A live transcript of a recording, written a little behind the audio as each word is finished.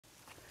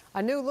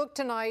A new look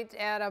tonight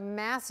at a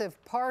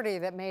massive party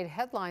that made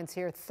headlines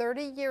here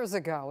 30 years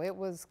ago. It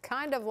was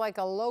kind of like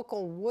a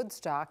local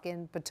Woodstock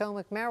in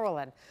Potomac,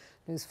 Maryland.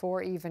 News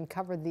 4 even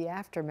covered the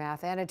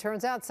aftermath, and it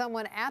turns out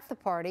someone at the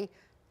party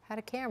had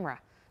a camera.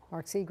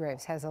 Mark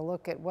Seagraves has a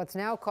look at what's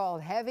now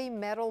called Heavy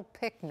Metal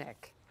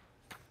Picnic.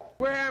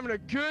 We're having a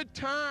good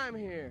time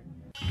here.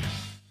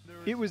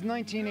 It was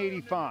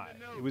 1985.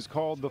 It was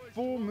called the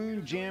Full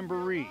Moon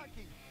Jamboree.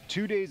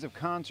 2 days of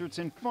concerts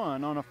and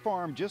fun on a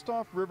farm just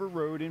off River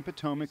Road in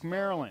Potomac,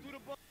 Maryland.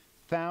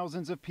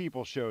 Thousands of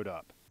people showed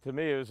up. To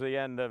me, it was the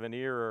end of an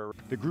era.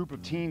 The group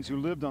of teens who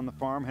lived on the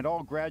farm had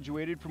all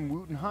graduated from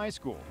Wooten High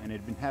School and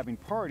had been having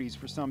parties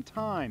for some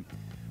time.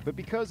 But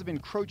because of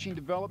encroaching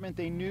development,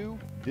 they knew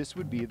this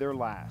would be their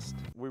last.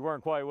 We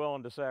weren't quite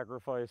willing to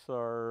sacrifice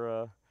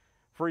our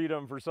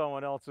freedom for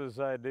someone else's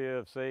idea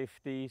of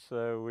safety,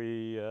 so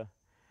we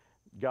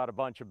got a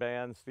bunch of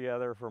bands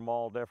together from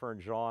all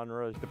different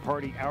genres. The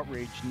party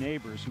outraged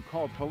neighbors who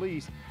called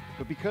police,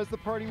 but because the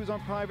party was on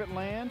private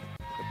land,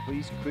 the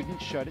police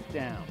couldn't shut it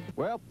down.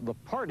 Well, the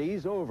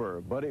party's over,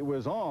 but it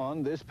was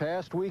on this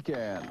past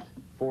weekend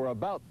for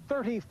about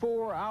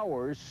 34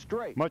 hours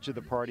straight. Much of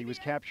the party was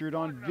captured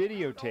on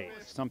videotape,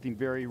 something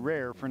very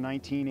rare for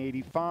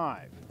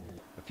 1985.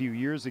 A few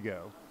years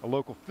ago, a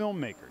local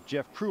filmmaker,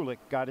 Jeff Krulik,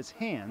 got his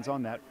hands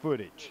on that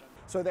footage.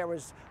 So there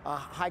was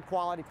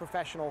high-quality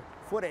professional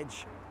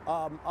footage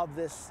of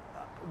this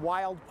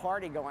wild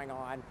party going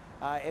on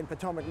in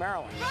Potomac,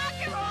 Maryland. Rock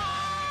and roll!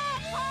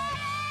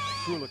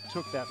 Krulik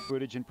took that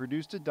footage and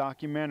produced a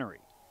documentary,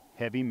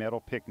 Heavy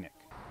Metal Picnic.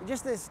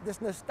 Just this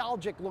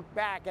nostalgic look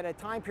back at a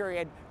time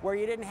period where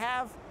you didn't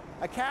have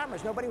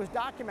cameras. Nobody was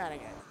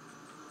documenting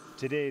it.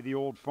 Today, the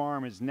old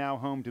farm is now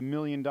home to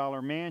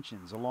million-dollar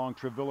mansions along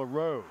Travilla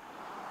Road,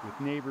 with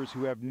neighbors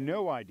who have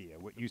no idea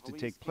what used to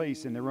take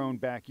place in their own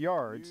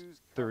backyards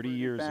 30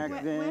 years ago.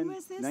 Back then, when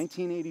was this?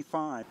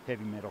 1985.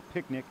 Heavy Metal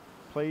Picnic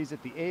plays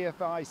at the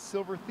AFI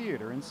Silver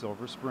Theater in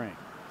Silver Spring.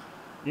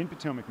 In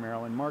Potomac,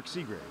 Maryland, Mark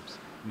Seagraves,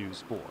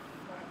 News 4.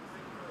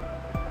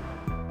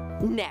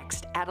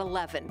 Next at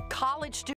 11, college students